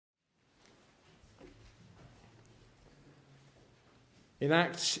In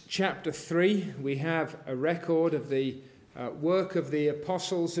Acts chapter 3, we have a record of the work of the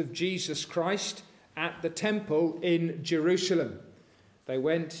apostles of Jesus Christ at the temple in Jerusalem. They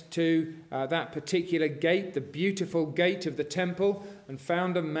went to that particular gate, the beautiful gate of the temple, and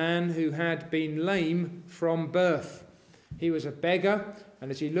found a man who had been lame from birth. He was a beggar,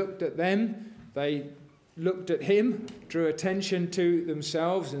 and as he looked at them, they looked at him, drew attention to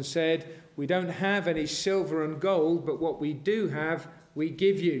themselves and said, "We don't have any silver and gold, but what we do have, we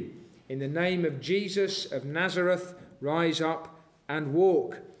give you. In the name of Jesus of Nazareth, rise up and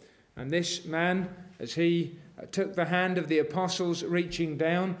walk." And this man, as he took the hand of the apostles reaching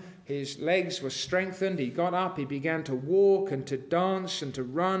down, his legs were strengthened. He got up, he began to walk and to dance and to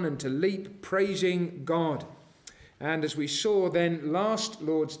run and to leap, praising God. And as we saw then last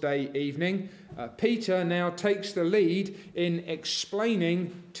Lord's Day evening, Peter now takes the lead in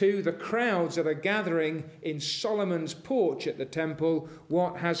explaining to the crowds that are gathering in Solomon's porch at the temple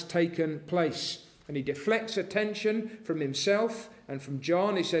what has taken place. And he deflects attention from himself and from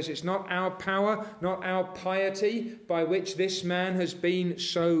John. He says it's not our power, not our piety by which this man has been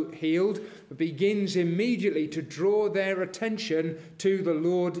so healed, but begins immediately to draw their attention to the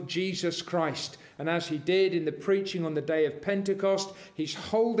Lord Jesus Christ. And as he did in the preaching on the day of Pentecost, he's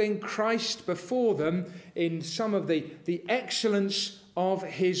holding Christ before them in some of the excellence of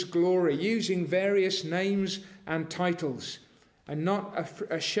his glory, using various names and titles, and not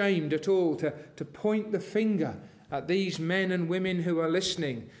ashamed at all to point the finger at these men and women who are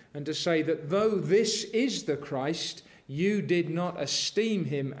listening and to say that though this is the Christ, you did not esteem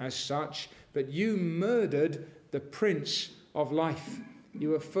him as such, but you murdered the Prince of Life. You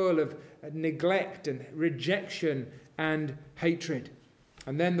were full of neglect and rejection and hatred.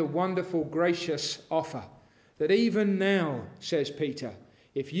 And then the wonderful, gracious offer that even now, says Peter,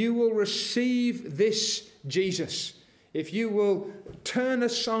 if you will receive this Jesus, if you will turn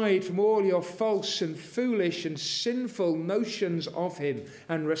aside from all your false and foolish and sinful notions of him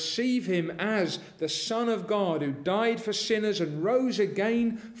and receive him as the Son of God who died for sinners and rose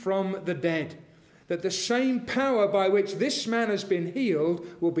again from the dead, that the same power by which this man has been healed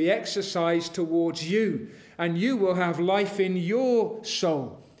will be exercised towards you, and you will have life in your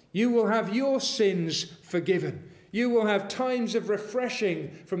soul. You will have your sins forgiven. You will have times of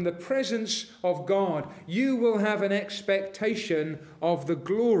refreshing from the presence of God. You will have an expectation of the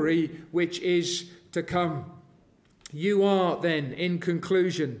glory which is to come. You are then, in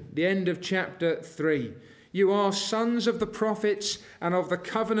conclusion, the end of chapter 3, you are sons of the prophets and of the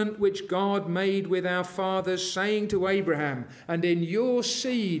covenant which God made with our fathers, saying to Abraham, and in your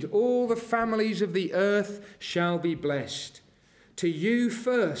seed all the families of the earth shall be blessed. To you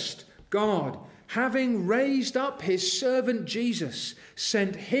first, God, having raised up his servant Jesus,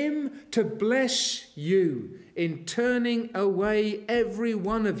 sent him to bless you in turning away every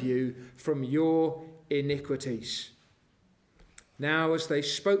one of you from your iniquities. Now as they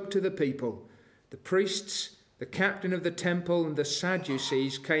spoke to the people, the priests, the captain of the temple, and the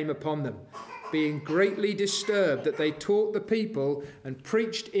Sadducees came upon them, being greatly disturbed that they taught the people and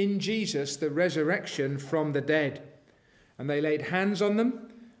preached in Jesus the resurrection from the dead. And they laid hands on them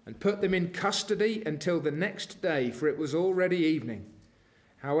and put them in custody until the next day, for it was already evening.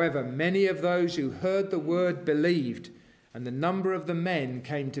 However, many of those who heard the word believed, and the number of the men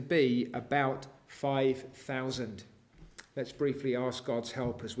came to be about 5,000. Let's briefly ask God's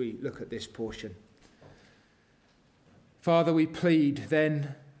help as we look at this portion. Father, we plead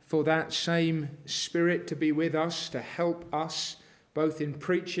then for that same Spirit to be with us, to help us both in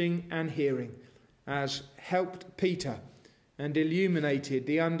preaching and hearing, as helped Peter and illuminated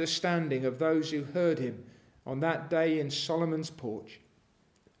the understanding of those who heard him on that day in Solomon's porch.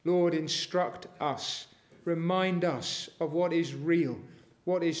 Lord, instruct us, remind us of what is real,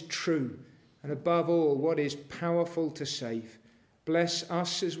 what is true, and above all, what is powerful to save. Bless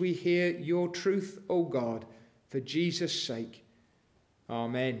us as we hear your truth, O God, for Jesus' sake.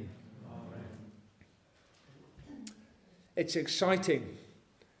 Amen. Amen. It's exciting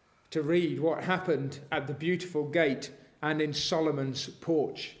to read what happened at the beautiful gate and in Solomon's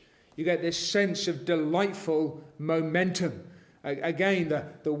porch. You get this sense of delightful momentum. Again,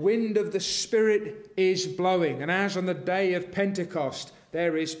 the wind of the Spirit is blowing. And as on the day of Pentecost,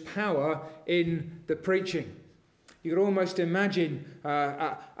 there is power in the preaching. You could almost imagine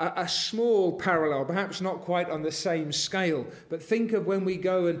a small parallel, perhaps not quite on the same scale, but think of when we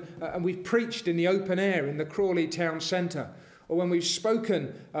go and we've preached in the open air in the Crawley Town Centre, or when we've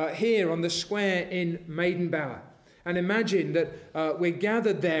spoken here on the square in Maidenbower. And imagine that we're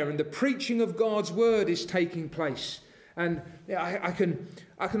gathered there and the preaching of God's word is taking place. And I can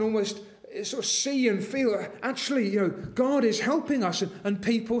almost sort of see and feel, actually, God is helping us, and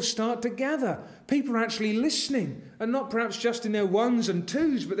people start to gather. People are actually listening, and not perhaps just in their ones and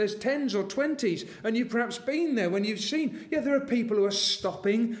twos, but there's tens or 20s, and you've perhaps been there when you've seen, there are people who are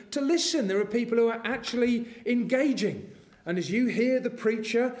stopping to listen. There are people who are actually engaging. And as you hear the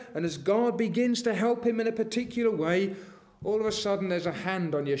preacher, and as God begins to help him in a particular way, all of a sudden there's a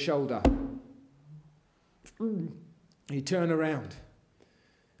hand on your shoulder. You turn around,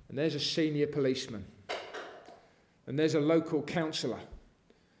 and there's a senior policeman, and there's a local councillor,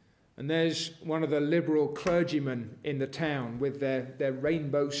 and there's one of the liberal clergymen in the town with their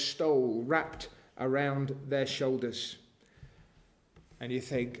rainbow stole wrapped around their shoulders. And you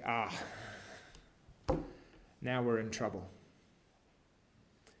think, now we're in trouble.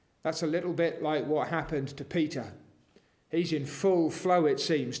 That's a little bit like what happened to Peter. He's in full flow, it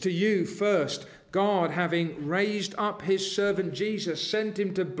seems. To you first, God, having raised up his servant Jesus, sent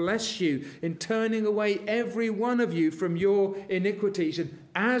him to bless you in turning away every one of you from your iniquities. And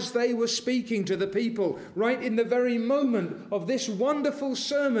as they were speaking to the people, right in the very moment of this wonderful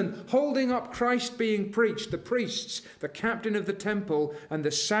sermon, holding up Christ being preached, the priests, the captain of the temple, and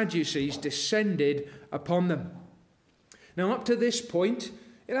the Sadducees descended upon them. Now, up to this point,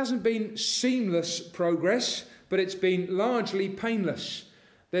 it hasn't been seamless progress, but it's been largely painless.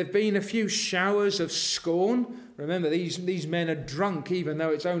 There have been a few showers of scorn. Remember, these men are drunk, even though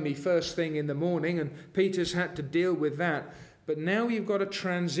it's only first thing in the morning, and Peter's had to deal with that. But now you've got a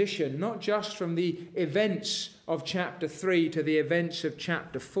transition, not just from the events of chapter 3 to the events of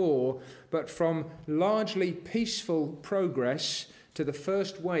chapter 4, but from largely peaceful progress to the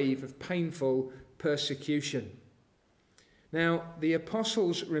first wave of painful persecution. Now, the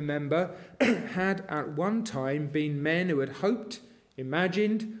apostles, remember, had at one time been men who had hoped,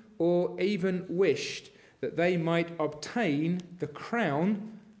 imagined, or even wished that they might obtain the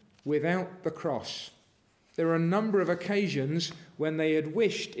crown without the cross. There are a number of occasions when they had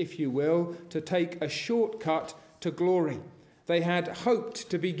wished, if you will, to take a shortcut to glory. They had hoped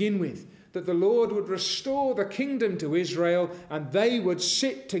to begin with that the Lord would restore the kingdom to Israel and they would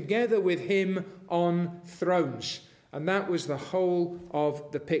sit together with him on thrones. And that was the whole of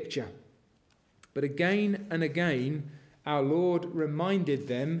the picture. But again and again, our Lord reminded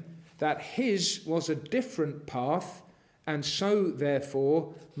them that his was a different path, and so,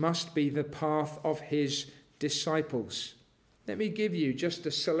 therefore, must be the path of his disciples. Let me give you just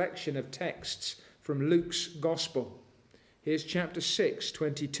a selection of texts from Luke's Gospel. Here's chapter 6,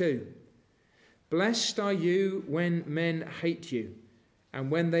 22. Blessed are you when men hate you,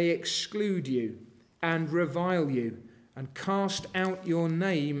 and when they exclude you, and revile you, and cast out your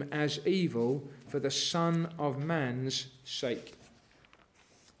name as evil for the Son of Man's sake.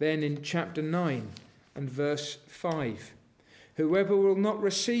 Then in chapter 9 and verse 5, whoever will not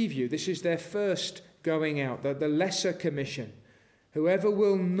receive you, this is their first going out, the lesser commission. Whoever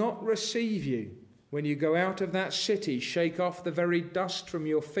will not receive you, when you go out of that city, shake off the very dust from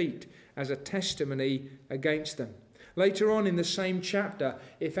your feet as a testimony against them. Later on in the same chapter,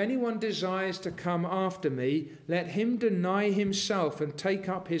 if anyone desires to come after me, let him deny himself and take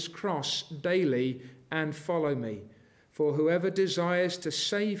up his cross daily and follow me. For whoever desires to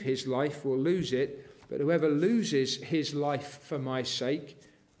save his life will lose it, but whoever loses his life for my sake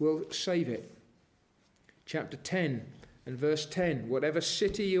will save it. Chapter 10 and verse 10, whatever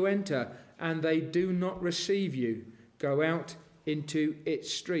city you enter and they do not receive you, go out into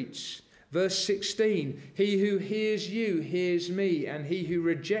its streets. Verse 16, he who hears you hears me, and he who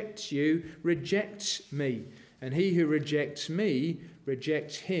rejects you rejects me, and he who rejects me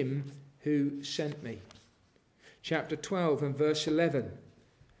rejects him who sent me. Chapter 12 and verse 11,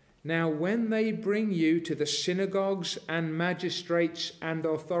 now when they bring you to the synagogues and magistrates and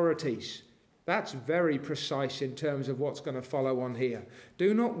authorities, that's very precise in terms of what's going to follow on here.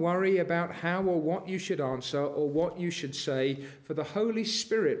 Do not worry about how or what you should answer or what you should say, for the Holy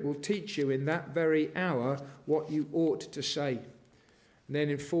Spirit will teach you in that very hour what you ought to say. And then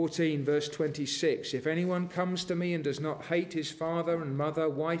in 14 verse 26, if anyone comes to me and does not hate his father and mother,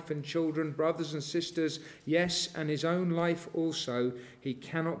 wife and children, brothers and sisters, yes, and his own life also, he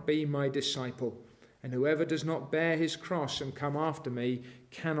cannot be my disciple. And whoever does not bear his cross and come after me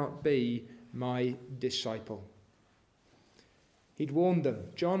cannot be my disciple. He'd warned them.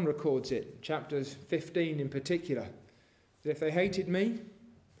 John records it, chapters 15 in particular, that if they hated me,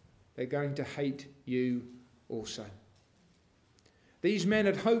 they're going to hate you also. These men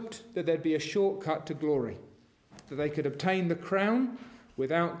had hoped that there'd be a shortcut to glory, that they could obtain the crown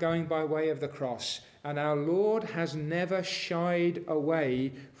without going by way of the cross. And our Lord has never shied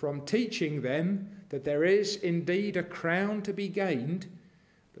away from teaching them that there is indeed a crown to be gained,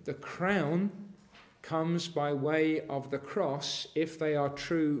 But the crown comes by way of the cross if they are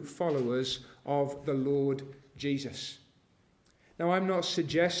true followers of the Lord Jesus. Now, I'm not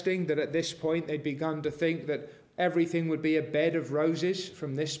suggesting that at this point they'd begun to think that everything would be a bed of roses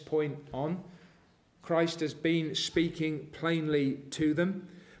from this point on. Christ has been speaking plainly to them.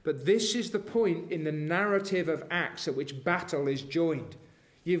 But this is the point in the narrative of Acts at which battle is joined.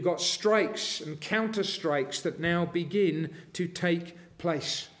 You've got strikes and counter-strikes that now begin to take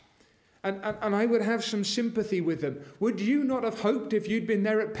place. And I would have some sympathy with them. Would you not have hoped, if you'd been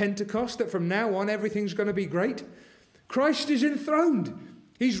there at Pentecost, that from now on everything's going to be great? Christ is enthroned.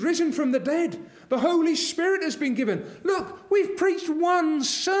 He's risen from the dead. The Holy Spirit has been given. Look, we've preached one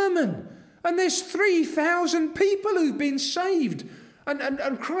sermon, and there's 3,000 people who've been saved.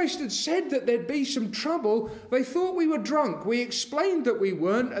 And Christ had said that there'd be some trouble. They thought we were drunk. We explained that we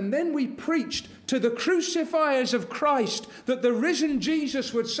weren't, and then we preached to the crucifiers of Christ that the risen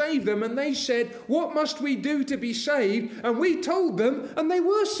Jesus would save them, and they said, what must we do to be saved? And we told them, and they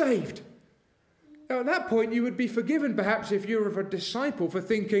were saved. Now, at that point, you would be forgiven, perhaps, if you were a disciple, for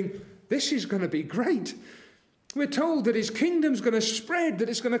thinking, this is going to be great. We're told that his kingdom's going to spread, that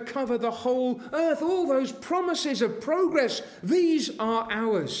it's going to cover the whole earth. All those promises of progress, these are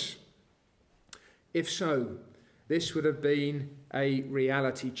ours. If so, this would have been a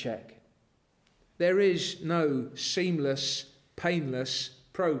reality check. There is no seamless, painless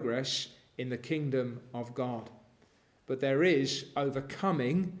progress in the kingdom of God. But there is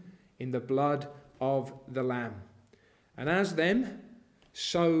overcoming in the blood of the Lamb. And as them,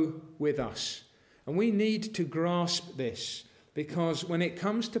 so with us. And we need to grasp this, because when it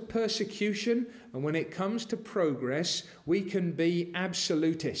comes to persecution and when it comes to progress, we can be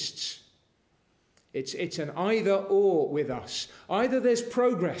absolutists. It's an either or with us. Either there's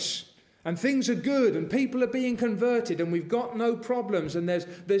progress and things are good and people are being converted and we've got no problems and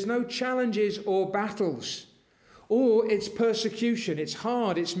there's no challenges or battles. Or it's persecution. It's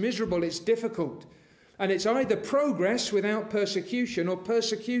hard, it's miserable, it's difficult. And it's either progress without persecution or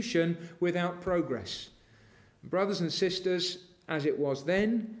persecution without progress. Brothers and sisters, as it was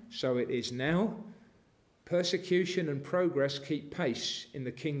then, so it is now. Persecution and progress keep pace in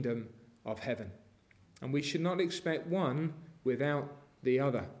the kingdom of heaven. And we should not expect one without the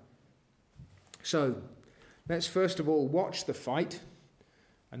other. So, let's first of all watch the fight,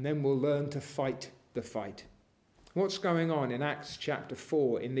 and then we'll learn to fight the fight. What's going on in Acts chapter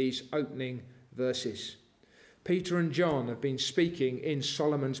 4 in these opening verses? Peter and John have been speaking in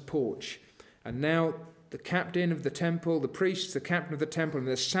Solomon's porch, and now the captain of the temple, the priests, the captain of the temple, and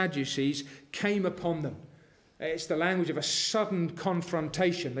the Sadducees came upon them. It's the language of a sudden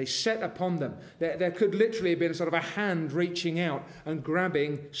confrontation. They set upon them. There could literally have been sort of a hand reaching out and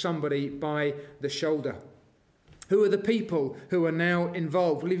grabbing somebody by the shoulder. Who are the people who are now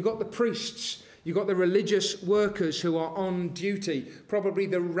involved? Well, you've got the priests. You've got the religious workers who are on duty, probably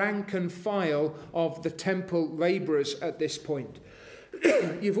the rank and file of the temple labourers at this point.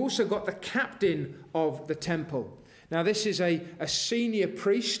 You've also got the captain of the temple. Now, this is a senior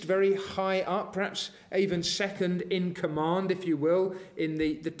priest, very high up, perhaps even second in command, if you will, in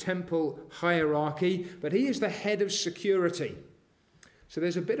the temple hierarchy. But he is the head of security. So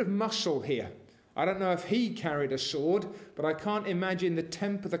there's a bit of muscle here. I don't know if he carried a sword, but I can't imagine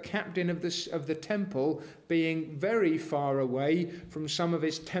the captain of the temple being very far away from some of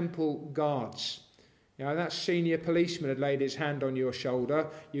his temple guards. You know, that senior policeman had laid his hand on your shoulder.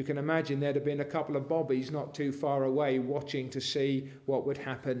 You can imagine there'd have been a couple of bobbies not too far away watching to see what would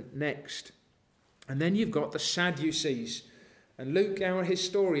happen next. And then you've got the Sadducees. And Luke, our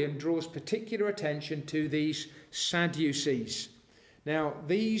historian, draws particular attention to these Sadducees. Now,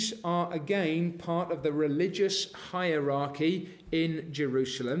 these are again part of the religious hierarchy in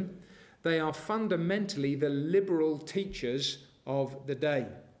Jerusalem. They are fundamentally the liberal teachers of the day.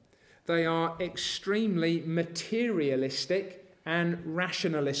 They are extremely materialistic and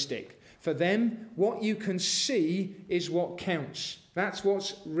rationalistic. For them, what you can see is what counts. That's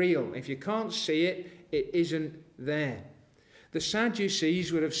what's real. If you can't see it, it isn't there. The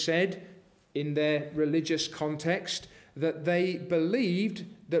Sadducees would have said, in their religious context, that they believed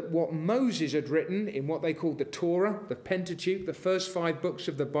that what Moses had written in what they called the Torah, the Pentateuch, the first 5 books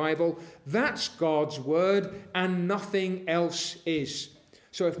of the Bible, that's God's word and nothing else is.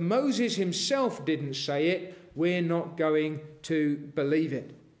 So if Moses himself didn't say it, we're not going to believe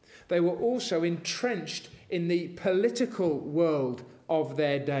it. They were also entrenched in the political world of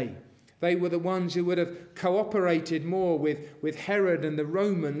their day. They were the ones who would have cooperated more with Herod and the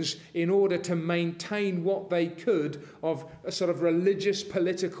Romans in order to maintain what they could of a sort of religious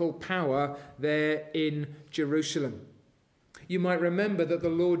political power there in Jerusalem. You might remember that the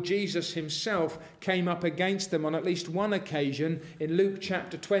Lord Jesus himself came up against them on at least one occasion in Luke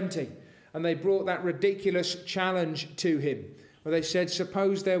chapter 20. And they brought that ridiculous challenge to him, where they said,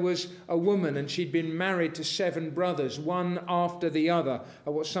 suppose there was a woman and she'd been married to 7 brothers, one after the other,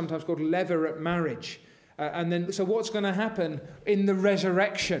 or what's sometimes called levirate marriage. So what's going to happen in the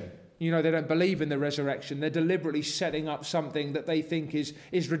resurrection? You know, they don't believe in the resurrection. They're deliberately setting up something that they think is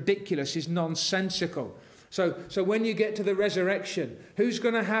ridiculous, is nonsensical. So when you get to the resurrection, who's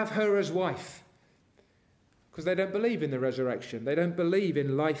going to have her as wife? Because they don't believe in the resurrection. They don't believe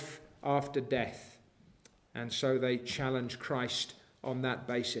in life after death. And so they challenge Christ on that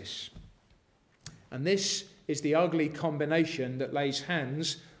basis. And this is the ugly combination that lays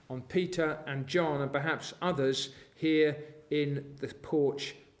hands on Peter and John and perhaps others here in the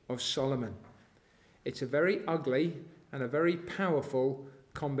porch of Solomon. It's a very ugly and a very powerful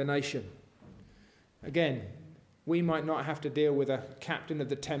combination. Again, we might not have to deal with a captain of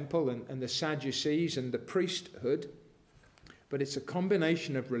the temple and the Sadducees and the priesthood, but it's a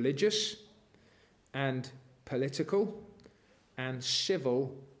combination of religious and political and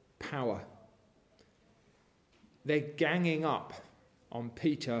civil power. They're ganging up on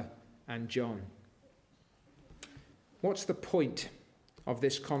Peter and John. What's the point of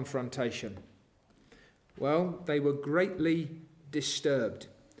this confrontation? Well, they were greatly disturbed.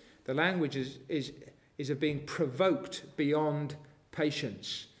 The language is of being provoked beyond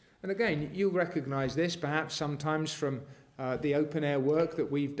patience. And again, you'll recognise this perhaps sometimes from the open air work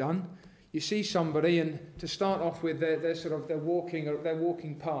that we've done. You see somebody, and to start off with, they're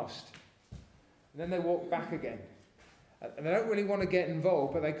walking past, and then they walk back again, and they don't really want to get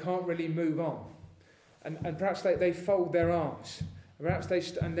involved, but they can't really move on, and perhaps they fold their arms, perhaps they're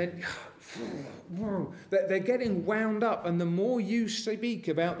getting wound up, and the more you speak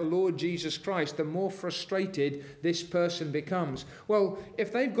about the Lord Jesus Christ, the more frustrated this person becomes. Well,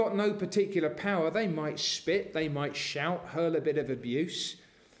 if they've got no particular power, they might spit, they might shout, hurl a bit of abuse.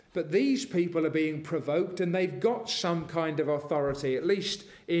 But these people are being provoked, and they've got some kind of authority, at least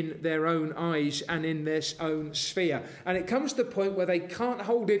in their own eyes and in their own sphere. And it comes to the point where they can't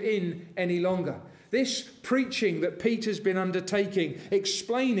hold it in any longer. This preaching that Peter's been undertaking,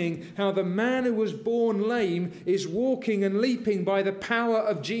 explaining how the man who was born lame is walking and leaping by the power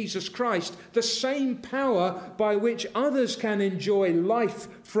of Jesus Christ, the same power by which others can enjoy life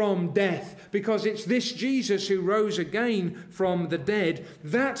from death, because it's this Jesus who rose again from the dead.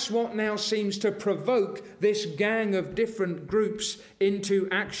 That's what now seems to provoke this gang of different groups into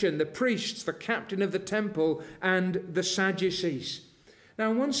action: the priests, the captain of the temple, and the Sadducees.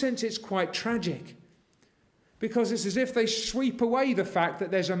 Now, in one sense, it's quite tragic, because it's as if they sweep away the fact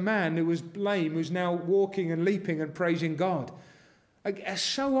that there's a man who was lame who's now walking and leaping and praising God.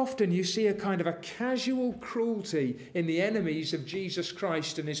 So often you see a kind of a casual cruelty in the enemies of Jesus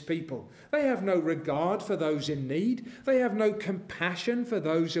Christ and his people. They have no regard for those in need. They have no compassion for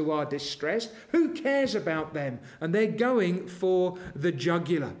those who are distressed. Who cares about them? And they're going for the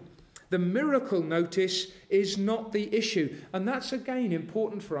jugular. The miracle, notice, is not the issue. And that's again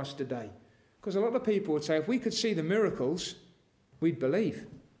important for us today. Because a lot of people would say, if we could see the miracles, we'd believe.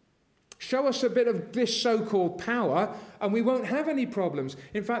 Show us a bit of this so-called power and we won't have any problems.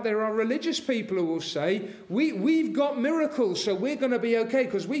 In fact, there are religious people who will say, we've got miracles, so we're going to be okay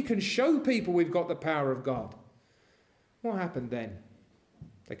because we can show people we've got the power of God. What happened then?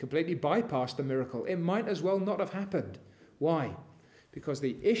 They completely bypassed the miracle. It might as well not have happened. Why? Because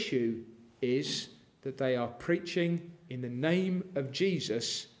the issue is that they are preaching in the name of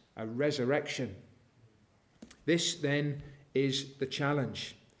Jesus a resurrection. This then is the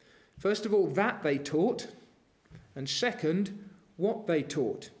challenge. First of all, that they taught, and second, what they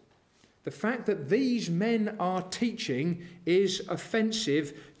taught. The fact that these men are teaching is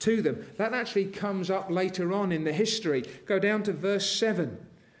offensive to them. That actually comes up later on in the history. Go down to verse 7.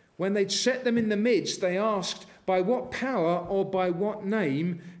 When they'd set them in the midst, they asked, "By what power or by what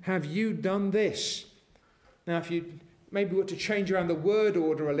name have you done this?" Now, if you maybe were to change around the word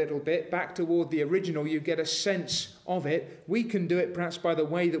order a little bit, back toward the original, you get a sense of it. We can do it perhaps by the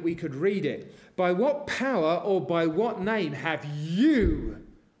way that we could read it. By what power or by what name have you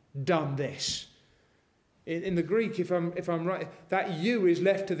done this? In the Greek, if I'm right, that you is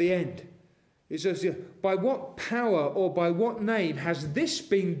left to the end. It says, by what power or by what name has this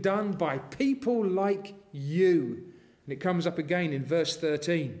been done by people like you? And it comes up again in verse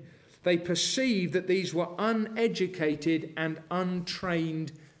 13. They perceived that these were uneducated and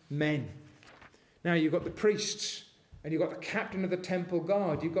untrained men. Now you've got the priests, and you've got the captain of the temple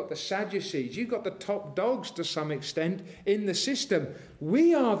guard, you've got the Sadducees, you've got the top dogs to some extent in the system.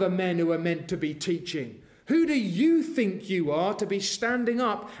 We are the men who are meant to be teaching. Who do you think you are to be standing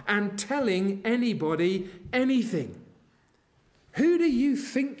up and telling anybody anything? Who do you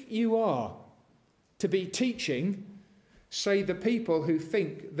think you are to be teaching, say, the people who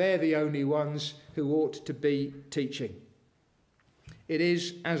think they're the only ones who ought to be teaching? It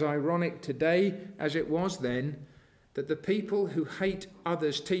is as ironic today as it was then that the people who hate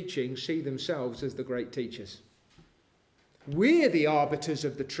others' teaching see themselves as the great teachers. We're the arbiters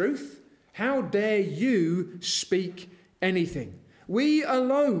of the truth. How dare you speak anything? We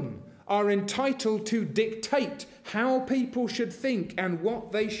alone are entitled to dictate how people should think and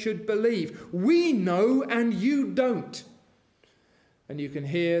what they should believe. We know and you don't. And you can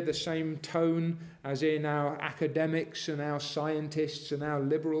hear the same tone as in our academics and our scientists and our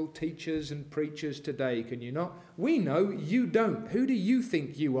liberal teachers and preachers today, can you not? We know, you don't. Who do you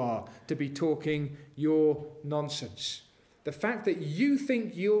think you are to be talking your nonsense? The fact that you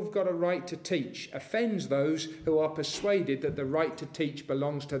think you've got a right to teach offends those who are persuaded that the right to teach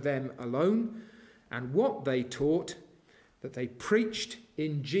belongs to them alone, and what they taught, that they preached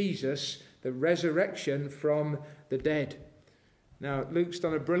in Jesus the resurrection from the dead. Now, Luke's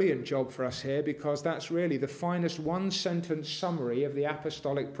done a brilliant job for us here, because that's really the finest one-sentence summary of the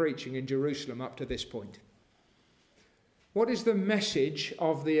apostolic preaching in Jerusalem up to this point. What is the message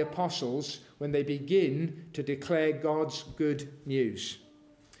of the apostles when they begin to declare God's good news?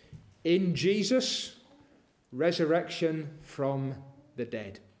 In Jesus, resurrection from the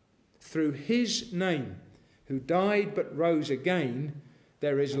dead. Through his name, who died but rose again,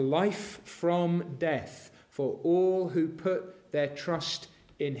 there is life from death for all who put their trust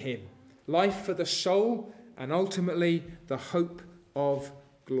in him. Life for the soul, and ultimately the hope of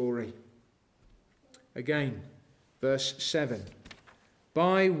glory. Again, verse 7.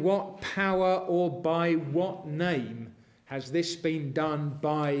 By what power or by what name has this been done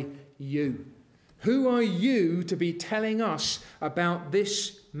by you? Who are you to be telling us about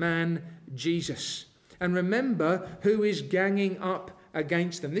this man Jesus? And remember who is ganging up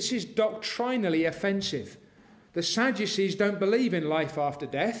against them. This is doctrinally offensive. The Sadducees don't believe in life after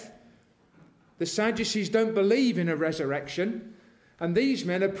death. The Sadducees don't believe in a resurrection. And these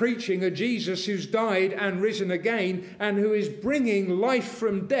men are preaching a Jesus who's died and risen again, and who is bringing life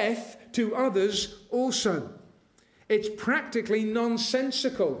from death to others also. It's practically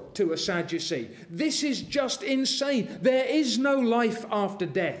nonsensical to a Sadducee. This is just insane. There is no life after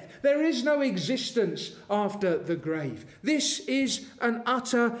death. There is no existence after the grave. This is an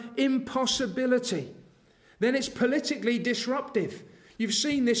utter impossibility. Then it's politically disruptive. You've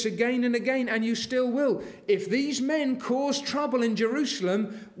seen this again and again, and you still will. If these men cause trouble in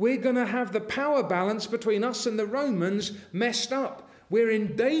Jerusalem, we're going to have the power balance between us and the Romans messed up. We're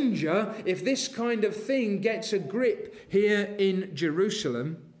in danger if this kind of thing gets a grip here in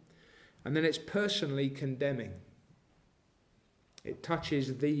Jerusalem. And then it's personally condemning. It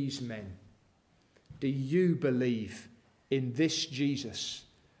touches these men. Do you believe in this Jesus,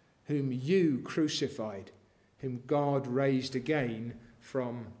 whom you crucified, whom God raised again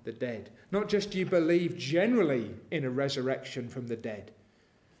from the dead? Not just do you believe generally in a resurrection from the dead,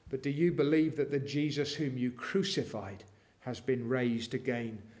 but do you believe that the Jesus whom you crucified has been raised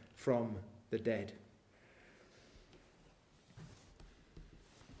again from the dead?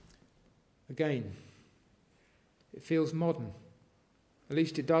 Again, it feels modern. At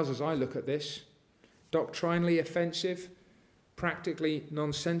least it does as I look at this. Doctrinally offensive, practically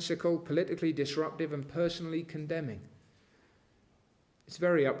nonsensical, politically disruptive, and personally condemning. It's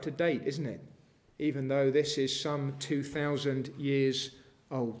very up to date, isn't it? Even though this is some 2,000 years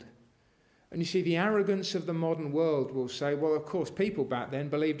old. And you see, the arrogance of the modern world will say, well, of course, people back then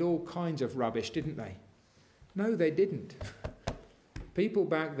believed all kinds of rubbish, didn't they? No, they didn't. People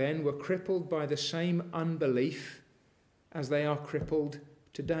back then were crippled by the same unbelief as they are crippled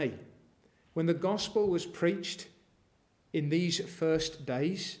today. When the gospel was preached in these first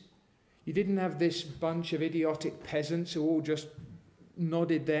days, you didn't have this bunch of idiotic peasants who all just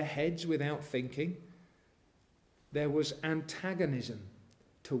nodded their heads without thinking. There was antagonism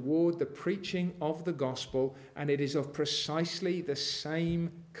toward the preaching of the gospel, and it is of precisely the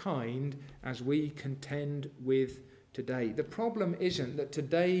same kind as we contend with today. The problem isn't that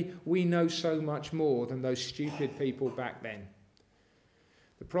today we know so much more than those stupid people back then.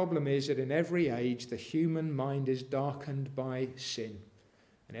 The problem is that in every age the human mind is darkened by sin.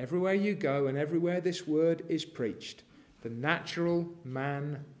 And everywhere you go and everywhere this word is preached, the natural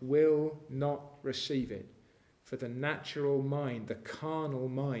man will not receive it. For the natural mind, the carnal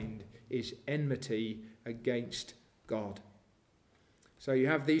mind, is enmity against God. So you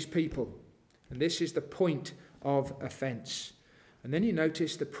have these people, and this is the point of offence. And then you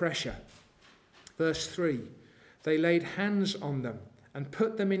notice the pressure Verse 3, they laid hands on them and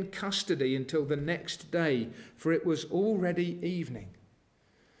put them in custody until the next day, for it was already evening.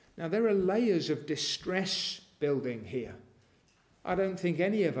 Now, there are layers of distress building here. I don't think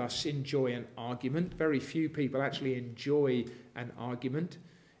any of us enjoy an argument. Very few people actually enjoy an argument.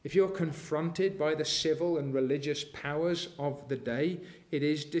 If you're confronted by the civil and religious powers of the day, it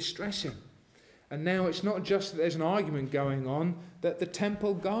is distressing. And now it's not just that there's an argument going on, that the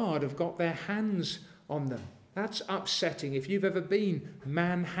temple guard have got their hands on them. That's upsetting. If you've ever been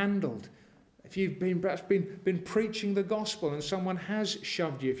manhandled, if you've perhaps been preaching the gospel and someone has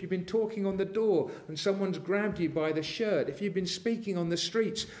shoved you, if you've been talking on the door and someone's grabbed you by the shirt, if you've been speaking on the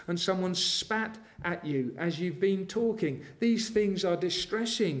streets and someone's spat at you as you've been talking, these things are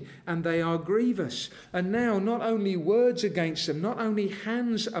distressing and they are grievous. And now not only words against them, not only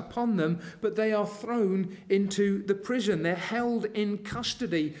hands upon them, but they are thrown into the prison. They're held in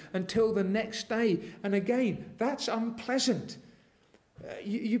custody until the next day. And again, that's unpleasant.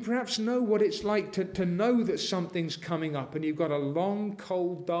 You perhaps know what it's like to know that something's coming up and you've got a long,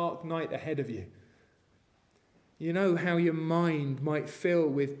 cold, dark night ahead of you. You know how your mind might fill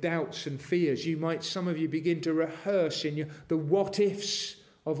with doubts and fears. Some of you begin to rehearse in the what-ifs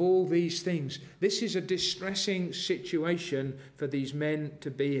of all these things. This is a distressing situation for these men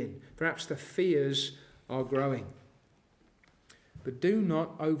to be in. Perhaps the fears are growing. But do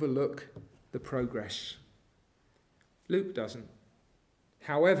not overlook the progress. Luke doesn't.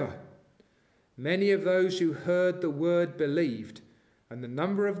 However, many of those who heard the word believed, and the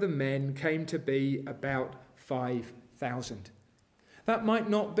number of the men came to be about 5,000. That might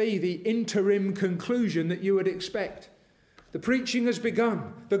not be the interim conclusion that you would expect. The preaching has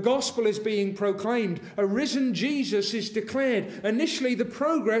begun. The gospel is being proclaimed. A risen Jesus is declared. Initially, the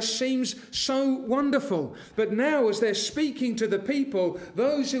progress seems so wonderful. But now, as they're speaking to the people,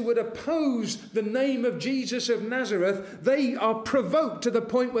 those who would oppose the name of Jesus of Nazareth, they are provoked to the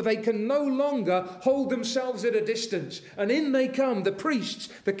point where they can no longer hold themselves at a distance. And in they come, the priests,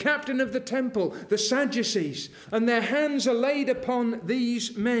 the captain of the temple, the Sadducees, and their hands are laid upon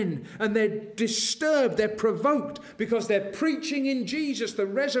these men. And they're disturbed, they're provoked, because they're preaching in Jesus, the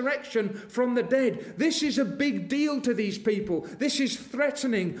resurrection from the dead. This is a big deal to these people. This is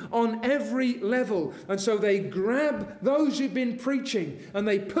threatening on every level. And so they grab those who've been preaching and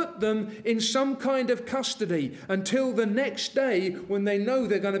they put them in some kind of custody until the next day, when they know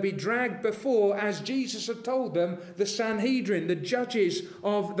they're going to be dragged before, as Jesus had told them, the Sanhedrin, the judges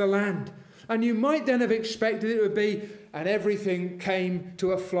of the land. And you might then have expected it would be, and everything came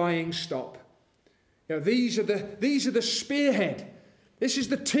to a flying stop. You know, these are the spearhead. This is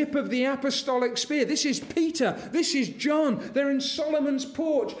the tip of the apostolic spear. This is Peter. This is John. They're in Solomon's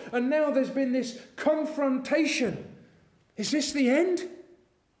porch. And now there's been this confrontation. Is this the end?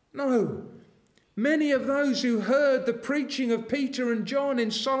 No. Many of those who heard the preaching of Peter and John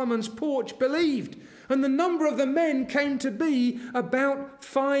in Solomon's porch believed. And the number of the men came to be about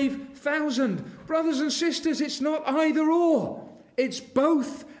 5,000. Brothers and sisters, it's not either or. It's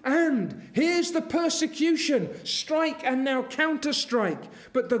both and. Here's the persecution, strike and now counter-strike.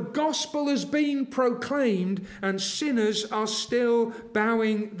 But the gospel has been proclaimed and sinners are still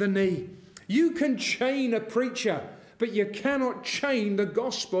bowing the knee. You can chain a preacher, but you cannot chain the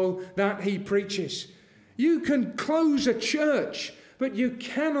gospel that he preaches. You can close a church, but you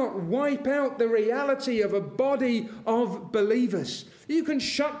cannot wipe out the reality of a body of believers. You can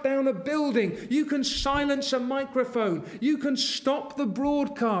shut down a building. You can silence a microphone. You can stop the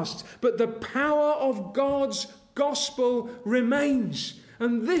broadcasts. But the power of God's gospel remains.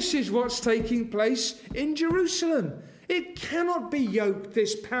 And this is what's taking place in Jerusalem. It cannot be yoked,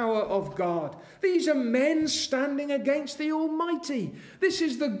 this power of God. These are men standing against the Almighty. This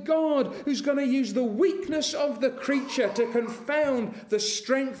is the God who's going to use the weakness of the creature to confound the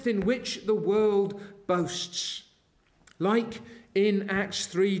strength in which the world boasts. Like in Acts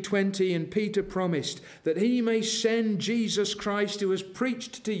 3:20, and Peter promised that he may send Jesus Christ, who was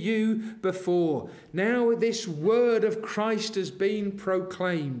preached to you before. Now this word of Christ has been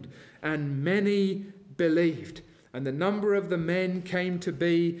proclaimed, and many believed. And the number of the men came to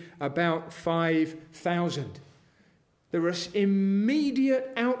be about 5,000. The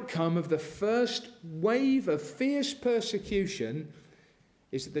immediate outcome of the first wave of fierce persecution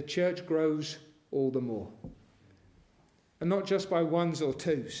is that the church grows all the more. And not just by ones or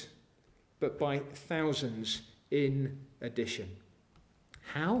twos, but by thousands in addition.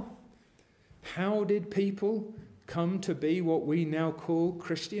 How? How did people come to be what we now call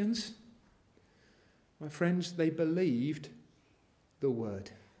Christians? My friends, they believed the word.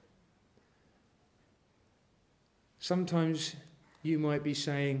 Sometimes you might be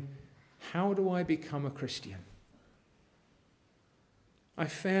saying, How do I become a Christian? I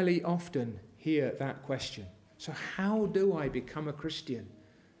fairly often hear that question. So how do I become a Christian?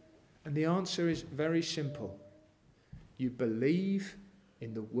 And the answer is very simple. You believe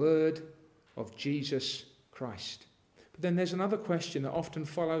in the word of Jesus Christ. But then there's another question that often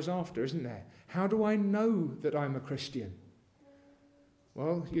follows after, isn't there? How do I know that I'm a Christian?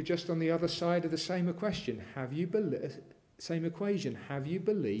 Well, you're just on the other side of the same question. Same equation. Have you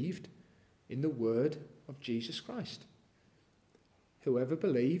believed in the word of Jesus Christ? Whoever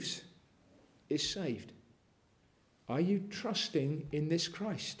believes is saved. Are you trusting in this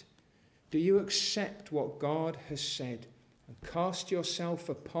Christ? Do you accept what God has said and cast yourself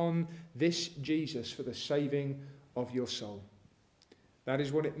upon this Jesus for the saving of your soul? That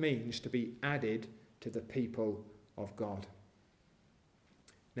is what it means to be added to the people of God.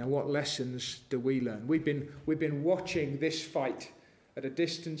 Now, what lessons do we learn? We've been watching this fight at a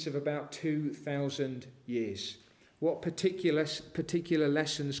distance of about 2,000 years. What particular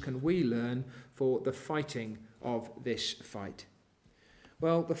lessons can we learn for the fighting of this fight?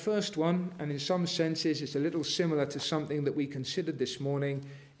 Well, the first one, and in some senses it's a little similar to something that we considered this morning,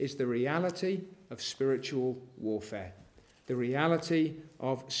 is the reality of spiritual warfare. The reality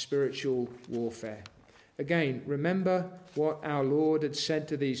of spiritual warfare. Again, remember what our Lord had said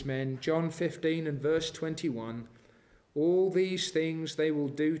to these men, John 15 and verse 21, "All these things they will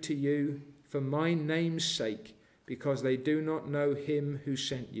do to you for my name's sake, because they do not know him who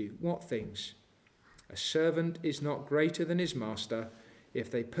sent you." What things? "A servant is not greater than his master. If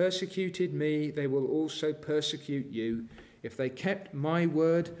they persecuted me, they will also persecute you. If they kept my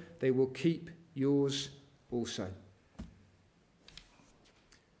word, they will keep yours also."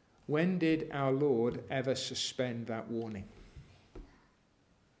 When did our Lord ever suspend that warning?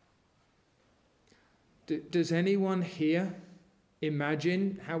 Does anyone here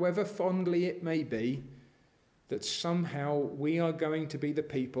imagine, however fondly it may be, that somehow we are going to be the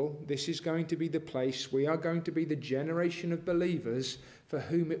people, this is going to be the place, we are going to be the generation of believers for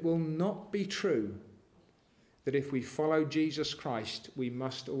whom it will not be true that if we follow Jesus Christ, we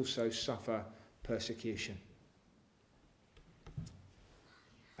must also suffer persecution?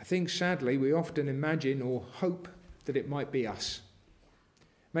 I think sadly we often imagine or hope that it might be us.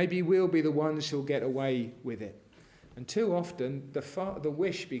 Maybe we'll be the ones who'll get away with it. And too often the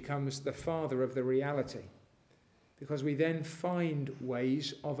wish becomes the father of the reality, because we then find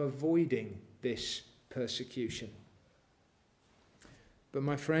ways of avoiding this persecution. But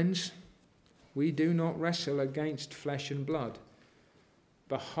my friends, we do not wrestle against flesh and blood.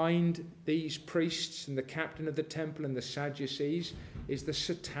 Behind these priests and the captain of the temple and the Sadducees is the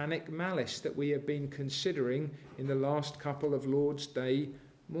satanic malice that we have been considering in the last couple of Lord's Day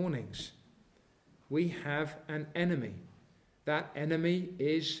mornings. We have an enemy. That enemy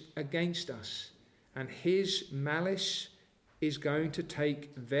is against us, and his malice is going to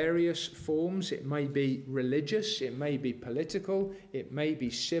take various forms. It may be religious, it may be political, it may be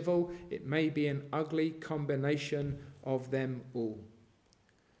civil, it may be an ugly combination of them all.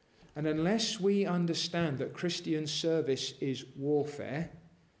 And unless we understand that Christian service is warfare,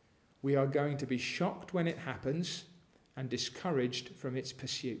 we are going to be shocked when it happens and discouraged from its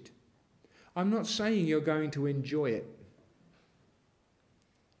pursuit. I'm not saying you're going to enjoy it.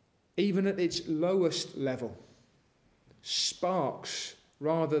 Even at its lowest level, sparks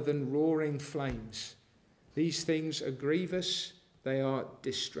rather than roaring flames. These things are grievous, they are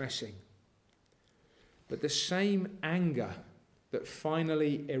distressing. But the same anger that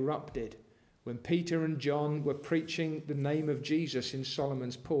finally erupted when Peter and John were preaching the name of Jesus in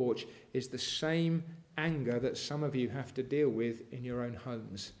Solomon's porch is the same anger that some of you have to deal with in your own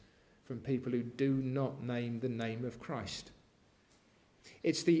homes from people who do not name the name of Christ.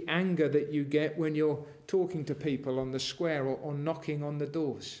 It's the anger that you get when you're talking to people on the square or knocking on the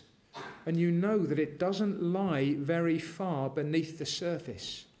doors, and you know that it doesn't lie very far beneath the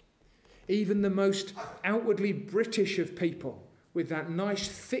surface. Even the most outwardly British of people, with that nice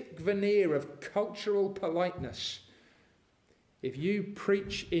thick veneer of cultural politeness, if you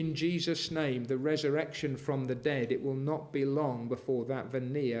preach in Jesus' name the resurrection from the dead, it will not be long before that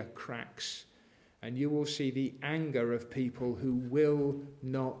veneer cracks, and you will see the anger of people who will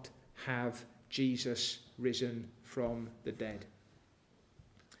not have Jesus risen from the dead.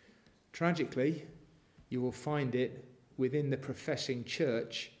 Tragically, you will find it within the professing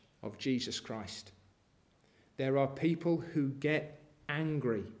church of Jesus Christ. There are people who get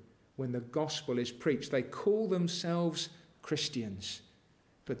angry when the gospel is preached. They call themselves Christians,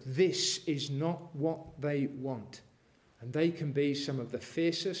 but this is not what they want. And they can be some of the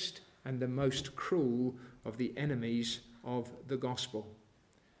fiercest and the most cruel of the enemies of the gospel.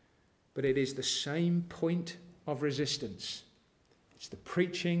 but it is the same point of resistance. It's the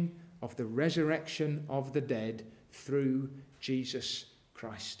preaching of the resurrection of the dead through Jesus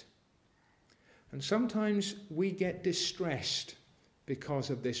Christ. And sometimes we get distressed because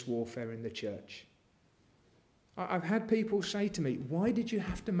of this warfare in the church. I've had people say to me, why did you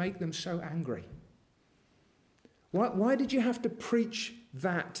have to make them so angry? Why did you have to preach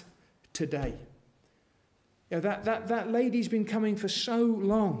that today? You know, that lady's been coming for so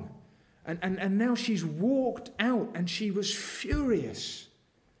long, and now she's walked out and she was furious.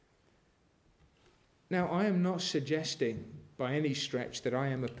 Now, I am not suggesting by any stretch that I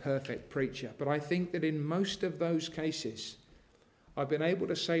am a perfect preacher, but I think that in most of those cases, I've been able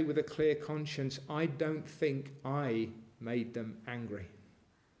to say with a clear conscience, I don't think I made them angry.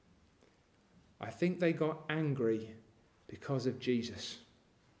 I think they got angry because of Jesus.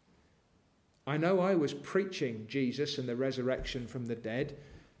 I know I was preaching Jesus and the resurrection from the dead,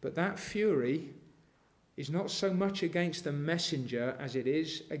 but that fury is not so much against the messenger as it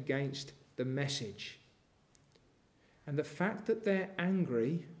is against the message. And the fact that they're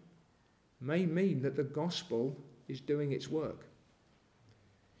angry may mean that the gospel is doing its work.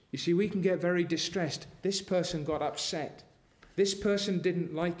 You see, we can get very distressed. This person got upset. This person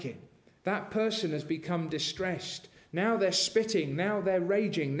didn't like it. That person has become distressed. Now they're spitting. Now they're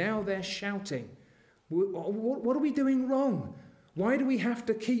raging. Now they're shouting. What are we doing wrong? Why do we have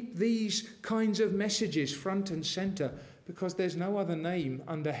to keep these kinds of messages front and centre? Because there's no other name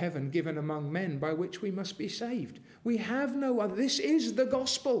under heaven given among men by which we must be saved. We have no other. This is the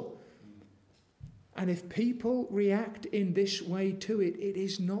gospel. And if people react in this way to it, it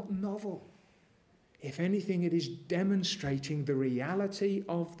is not novel. If anything, it is demonstrating the reality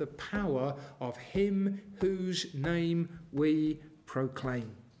of the power of him whose name we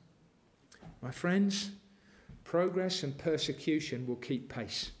proclaim. My friends, progress and persecution will keep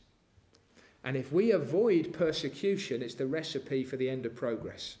pace. And if we avoid persecution, it's the recipe for the end of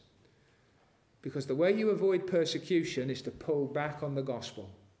progress. Because the way you avoid persecution is to pull back on the gospel.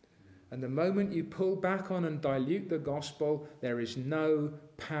 And the moment you pull back on and dilute the gospel, there is no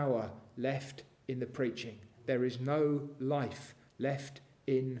power left in the preaching. There is no life left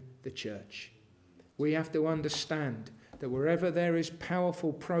in the church. We have to understand that wherever there is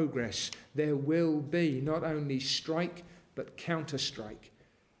powerful progress, there will be not only strike, but counter-strike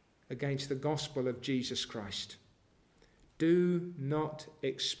against the gospel of Jesus Christ. Do not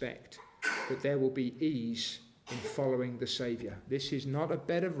expect that there will be ease in following the Saviour. This is not a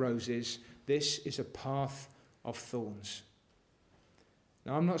bed of roses. This is a path of thorns.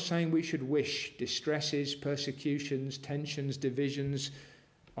 Now, I'm not saying we should wish distresses, persecutions, tensions, divisions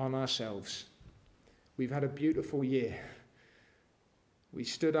on ourselves. We've had a beautiful year. We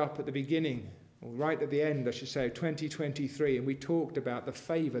stood up at the beginning, or right at the end, I should say, of 2023, and we talked about the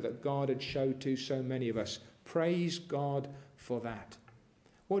favour that God had showed to so many of us. Praise God for that.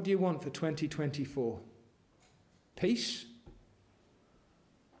 What do you want for 2024? Peace?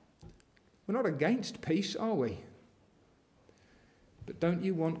 We're not against peace, are we? But don't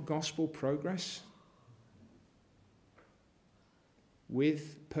you want gospel progress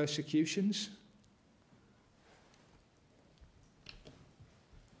with persecutions?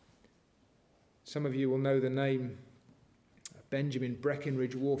 Some of you will know the name Benjamin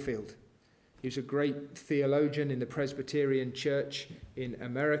Breckinridge Warfield. He was a great theologian in the Presbyterian Church in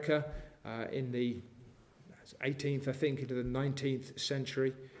America in the 18th, I think, into the 19th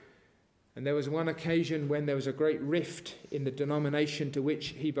century. And there was one occasion when there was a great rift in the denomination to which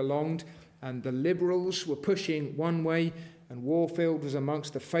he belonged, and the liberals were pushing one way, and Warfield was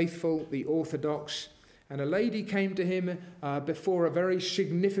amongst the faithful, the orthodox. And a lady came to him before a very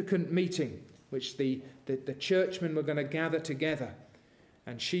significant meeting, which the churchmen were going to gather together.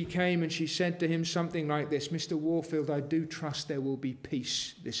 And she came and she said to him something like this: "Mr. Warfield, I do trust there will be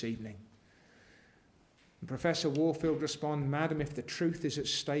peace this evening." And Professor Warfield responded, "Madam, if the truth is at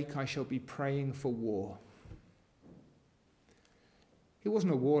stake, I shall be praying for war." He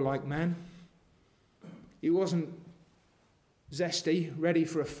wasn't a warlike man. He wasn't zesty, ready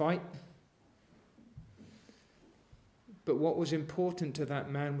for a fight. But what was important to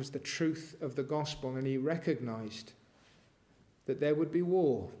that man was the truth of the gospel, and he recognized that there would be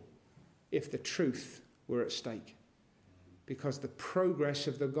war if the truth were at stake. Because the progress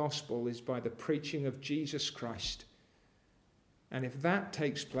of the gospel is by the preaching of Jesus Christ. And if that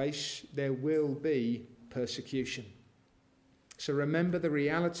takes place, there will be persecution. So remember the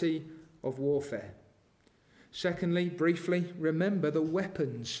reality of warfare. Secondly, briefly, remember the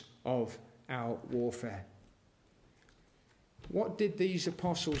weapons of our warfare. What did these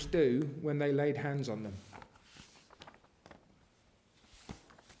apostles do when they laid hands on them?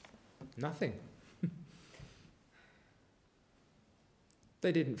 Nothing.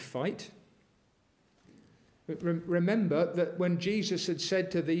 They didn't fight. Remember that when Jesus had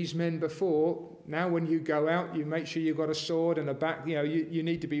said to these men before, now when you go out, you make sure you've got a sword and a back, you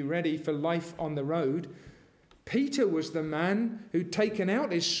need to be ready for life on the road. Peter was the man who'd taken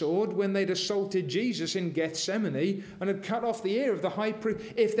out his sword when they'd assaulted Jesus in Gethsemane and had cut off the ear of the high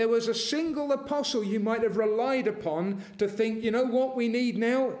priest. If there was a single apostle you might have relied upon to think, you know what we need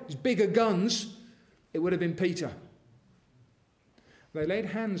now is bigger guns, it would have been Peter. They laid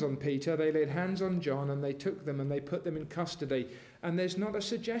hands on Peter, they laid hands on John, and they took them and they put them in custody. And there's not a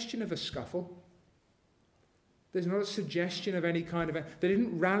suggestion of a scuffle. There's not a suggestion of any kind of... They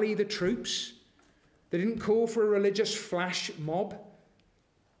didn't rally the troops. They didn't call for a religious flash mob.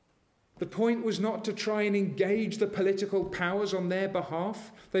 The point was not to try and engage the political powers on their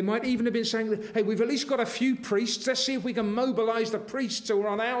behalf. They might even have been saying, hey, we've at least got a few priests. Let's see if we can mobilize the priests who are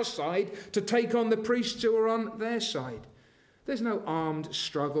on our side to take on the priests who are on their side. There's no armed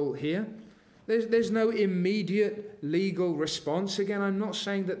struggle here. There's no immediate legal response. Again, I'm not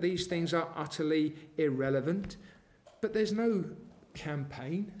saying that these things are utterly irrelevant, but there's no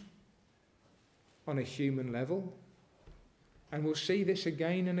campaign on a human level. And we'll see this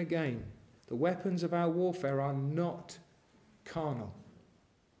again and again. The weapons of our warfare are not carnal.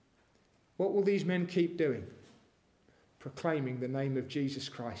 What will these men keep doing? Proclaiming the name of Jesus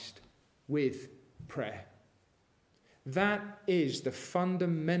Christ with prayer. That is the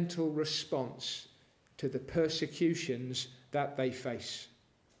fundamental response to the persecutions that they face.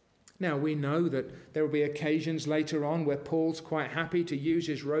 Now, we know that there will be occasions later on where Paul's quite happy to use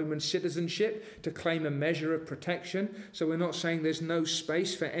his Roman citizenship to claim a measure of protection. So we're not saying there's no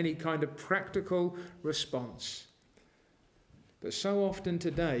space for any kind of practical response. But so often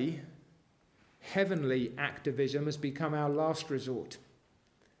today, heavenly activism has become our last resort.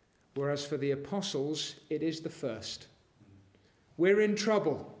 Whereas for the apostles, it is the first. We're in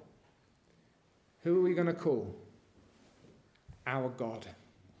trouble. Who are we going to call? Our God.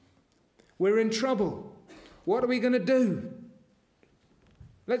 We're in trouble. What are we going to do?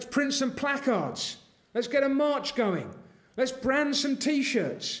 Let's print some placards. Let's get a march going. Let's brand some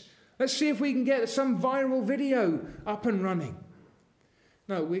t-shirts. Let's see if we can get some viral video up and running.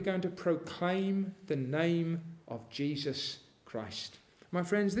 No, we're going to proclaim the name of Jesus Christ. My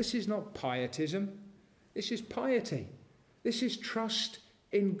friends, this is not pietism. This is piety. This is trust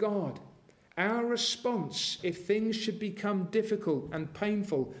in God. Our response, if things should become difficult and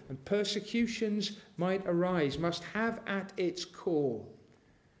painful and persecutions might arise, must have at its core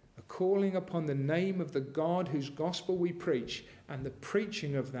a calling upon the name of the God whose gospel we preach and the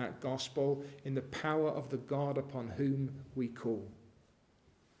preaching of that gospel in the power of the God upon whom we call.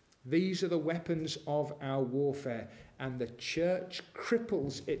 These are the weapons of our warfare, and the church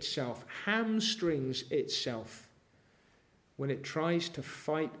cripples itself, hamstrings itself when it tries to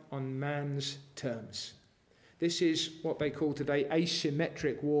fight on man's terms. This is what they call today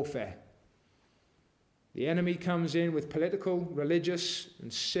asymmetric warfare. The enemy comes in with political, religious,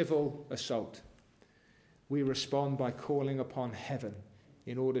 and civil assault. We respond by calling upon heaven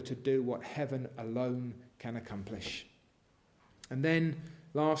in order to do what heaven alone can accomplish. And then,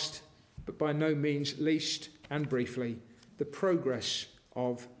 last but by no means least and briefly, the progress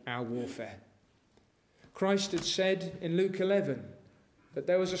of our warfare. Christ had said in Luke 11 that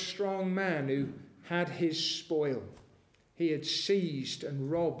there was a strong man who had his spoil. He had seized and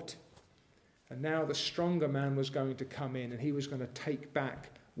robbed. And now the stronger man was going to come in and he was going to take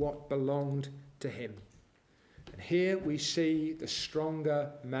back what belonged to him. And here we see the stronger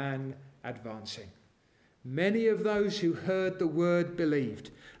man advancing. Many of those who heard the word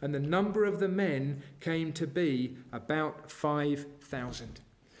believed, and the number of the men came to be about 5,000.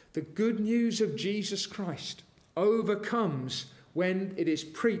 The good news of Jesus Christ overcomes when it is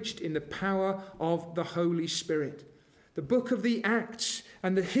preached in the power of the Holy Spirit. The book of the Acts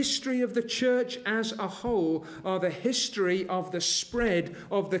and the history of the church as a whole are the history of the spread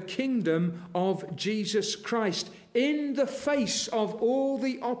of the kingdom of Jesus Christ in the face of all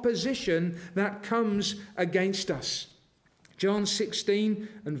the opposition that comes against us. John 16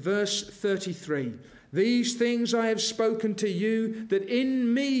 and verse 33. These things I have spoken to you, that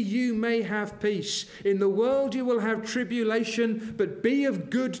in me you may have peace. In the world you will have tribulation, but be of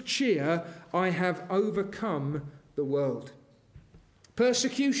good cheer. I have overcome the world.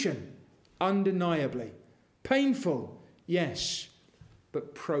 Persecution, undeniably. Painful, yes,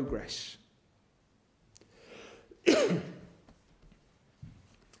 but progress.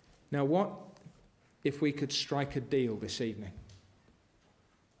 Now, what if we could strike a deal this evening?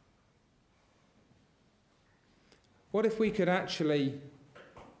 What if we could actually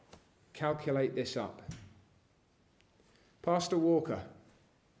calculate this up. Pastor Walker,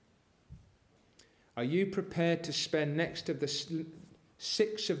 are you prepared to spend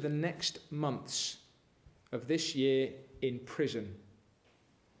 6 of the next months of this year in prison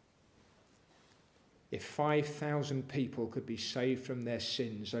if 5,000 people could be saved from their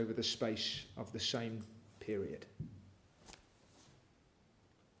sins over the space of the same period?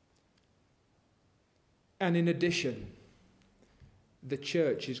 And in addition, the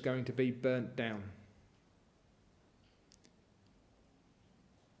church is going to be burnt down.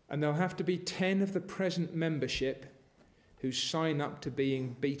 And there'll have to be 10 of the present membership who sign up to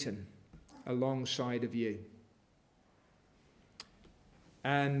being beaten alongside of you.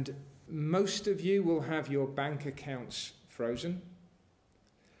 And most of you will have your bank accounts frozen.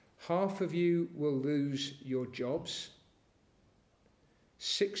 Half of you will lose your jobs.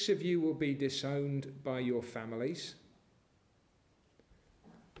 6 of you will be disowned by your families.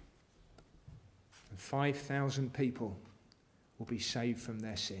 And 5,000 people will be saved from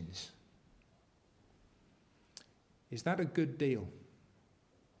their sins. Is that a good deal?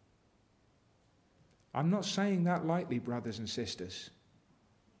 I'm not saying that lightly, brothers and sisters.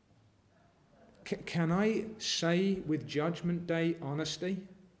 Can I say with Judgment Day honesty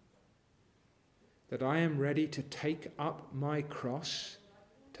that I am ready to take up my cross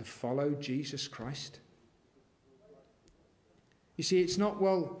to follow Jesus Christ? You see, it's not,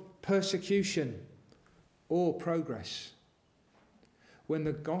 persecution or progress. When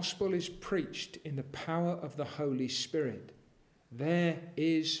the gospel is preached in the power of the Holy Spirit, there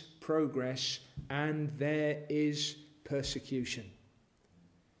is progress and there is persecution.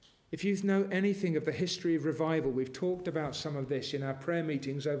 If you know anything of the history of revival, we've talked about some of this in our prayer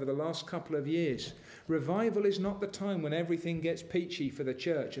meetings over the last couple of years. Revival is not the time when everything gets peachy for the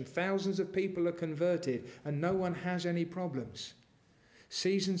church and thousands of people are converted and no one has any problems.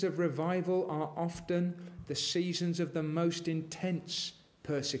 Seasons of revival are often the seasons of the most intense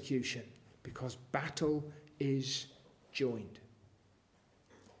persecution because battle is joined.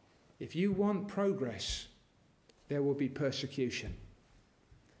 If you want progress, there will be persecution.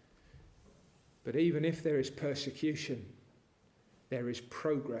 But even if there is persecution, there is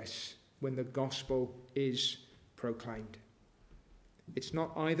progress when the gospel is proclaimed. It's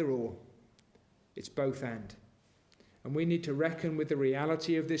not either or, it's both and. And we need to reckon with the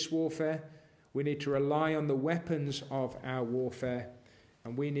reality of this warfare. We need to rely on the weapons of our warfare.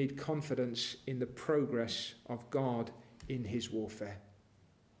 And we need confidence in the progress of God in his warfare.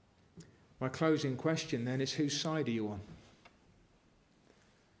 My closing question then is, whose side are you on?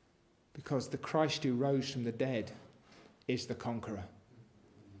 Because the Christ who rose from the dead is the conqueror.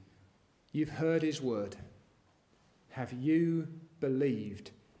 You've heard his word. Have you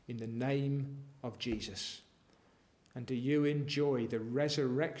believed in the name of Jesus? And do you enjoy the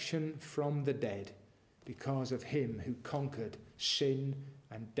resurrection from the dead because of him who conquered sin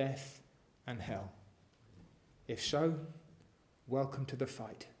and death and hell? If so, welcome to the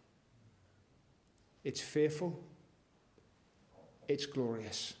fight. It's fearful, it's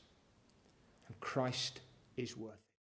glorious, and Christ is worth it.